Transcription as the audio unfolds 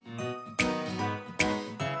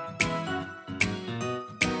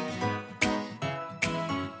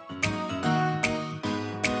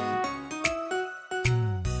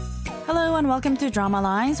everyone. Welcome to Drama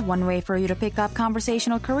Lines, one way for you to pick up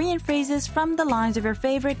conversational Korean phrases from the lines of your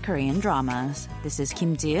favorite Korean dramas. This is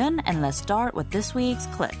Kim Ji-eun, and let's start with this week's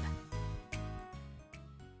clip.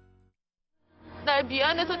 날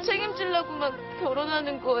미안해서 책임지려고만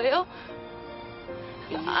결혼하는 거예요?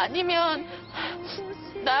 아니면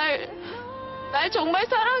날 정말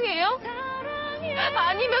사랑해요?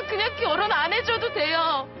 아니면 그냥 결혼 안 해줘도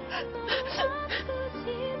돼요?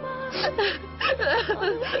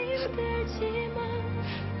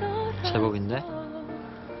 제법인데?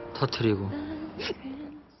 터트리고.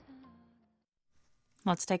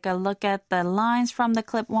 Let's take a look at the lines from the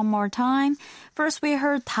clip one more time. First, we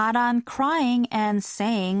heard Taran crying and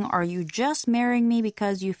saying, "Are you just marrying me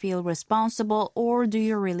because you feel responsible, or do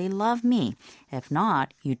you really love me? If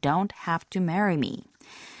not, you don't have to marry me."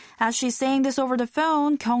 As she's saying this over the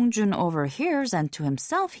phone, Kyung-jun overhears, and to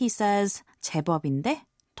himself he says, 제법인데?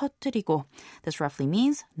 터뜨리고. This roughly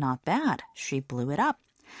means, not bad. She blew it up.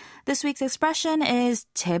 This week's expression is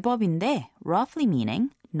제법인데, roughly meaning,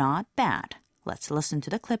 not bad. Let's listen to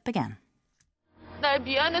the clip again. 날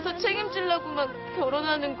미안해서 책임지려고만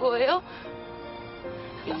결혼하는 거예요?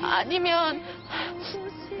 아니면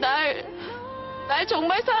날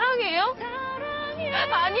정말 사랑해요?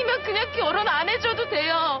 아니면 그냥 결혼 안 해줘도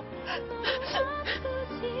돼요?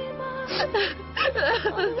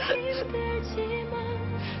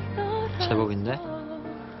 제법인데?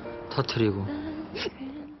 터트리고.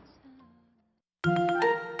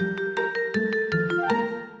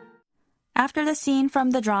 After the scene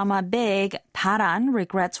from the drama Big, Taran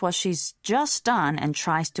regrets what she's just done and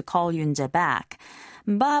tries to call Yoon-jae back.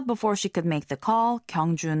 But before she could make the call,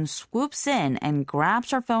 Kyung-jun swoops in and grabs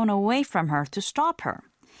her phone away from her to stop her.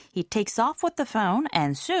 He takes off with the phone,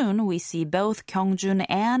 and soon we see both Kyung-jun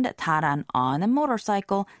and Taran on a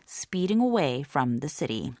motorcycle speeding away from the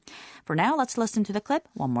city. For now, let's listen to the clip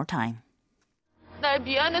one more time. 날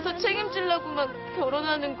미안해서 책임지려고만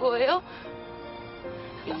결혼하는 거예요?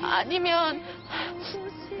 아니면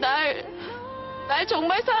날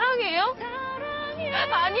정말 사랑해요?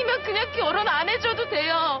 아니면 그냥 결혼 안 해줘도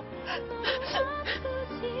돼요?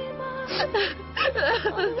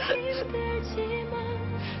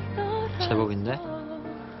 제법인데?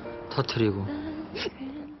 터트리고.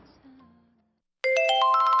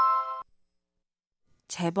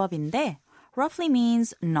 제법인데 roughly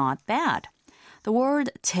means not bad. The word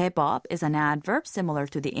제법 is an adverb similar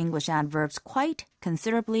to the English adverbs quite,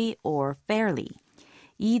 considerably, or fairly.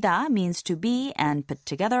 이다 means to be, and put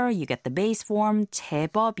together you get the base form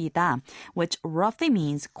제법이다, which roughly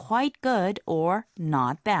means quite good or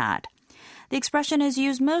not bad. The expression is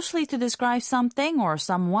used mostly to describe something or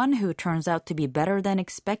someone who turns out to be better than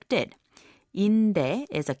expected. 인데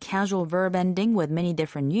is a casual verb ending with many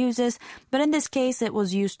different uses, but in this case it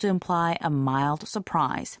was used to imply a mild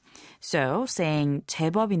surprise. So saying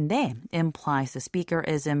제법인데 implies the speaker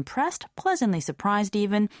is impressed, pleasantly surprised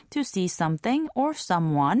even, to see something or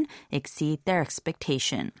someone exceed their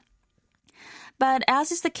expectation. But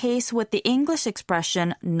as is the case with the English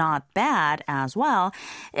expression not bad as well,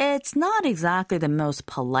 it's not exactly the most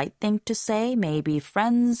polite thing to say. Maybe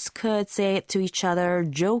friends could say it to each other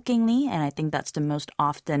jokingly, and I think that's the most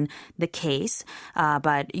often the case.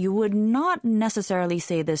 But you would not necessarily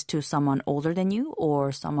say this to someone older than you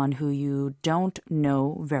or someone who you don't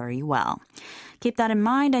know very well. Keep that in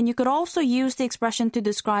mind, and you could also use the expression to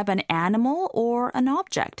describe an animal or an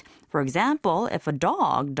object. For example, if a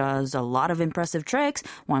dog does a lot of impressive tricks,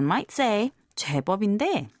 one might say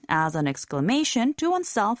제법인데 as an exclamation to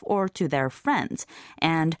oneself or to their friends,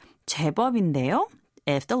 and 제법인데요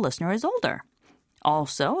if the listener is older.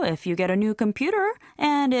 Also, if you get a new computer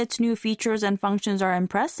and its new features and functions are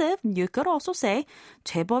impressive, you could also say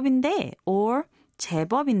제법인데 or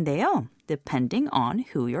제법인데요, depending on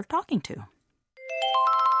who you're talking to.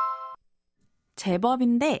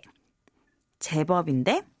 제법인데,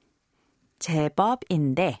 제법인데,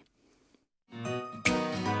 제법인데.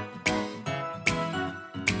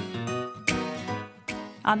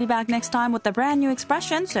 I'll be back next time with a brand new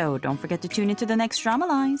expression, so don't forget to tune into the next Drama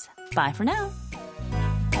Lines. Bye for now.